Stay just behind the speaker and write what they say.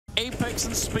Apex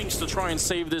and Spinks to try and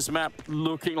save this map,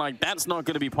 looking like that's not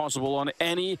going to be possible on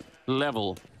any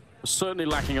level. Certainly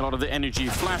lacking a lot of the energy.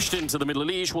 Flashed into the middle of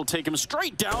Leash, will take him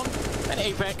straight down. And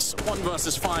Apex, 1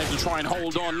 versus 5 to try and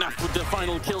hold on. Naf with the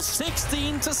final kill,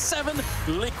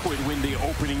 16-7. Liquid win the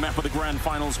opening map of the Grand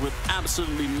Finals with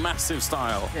absolutely massive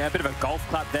style. Yeah, a bit of a golf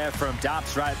clap there from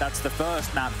Daps, right? That's the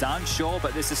first map done, sure,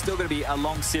 but this is still going to be a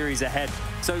long series ahead.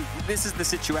 So this is the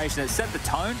situation that set the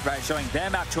tone, right? Showing their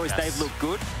map choice, they've looked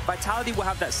good. Vitality will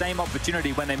have that same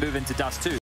opportunity when they move into Dust 2.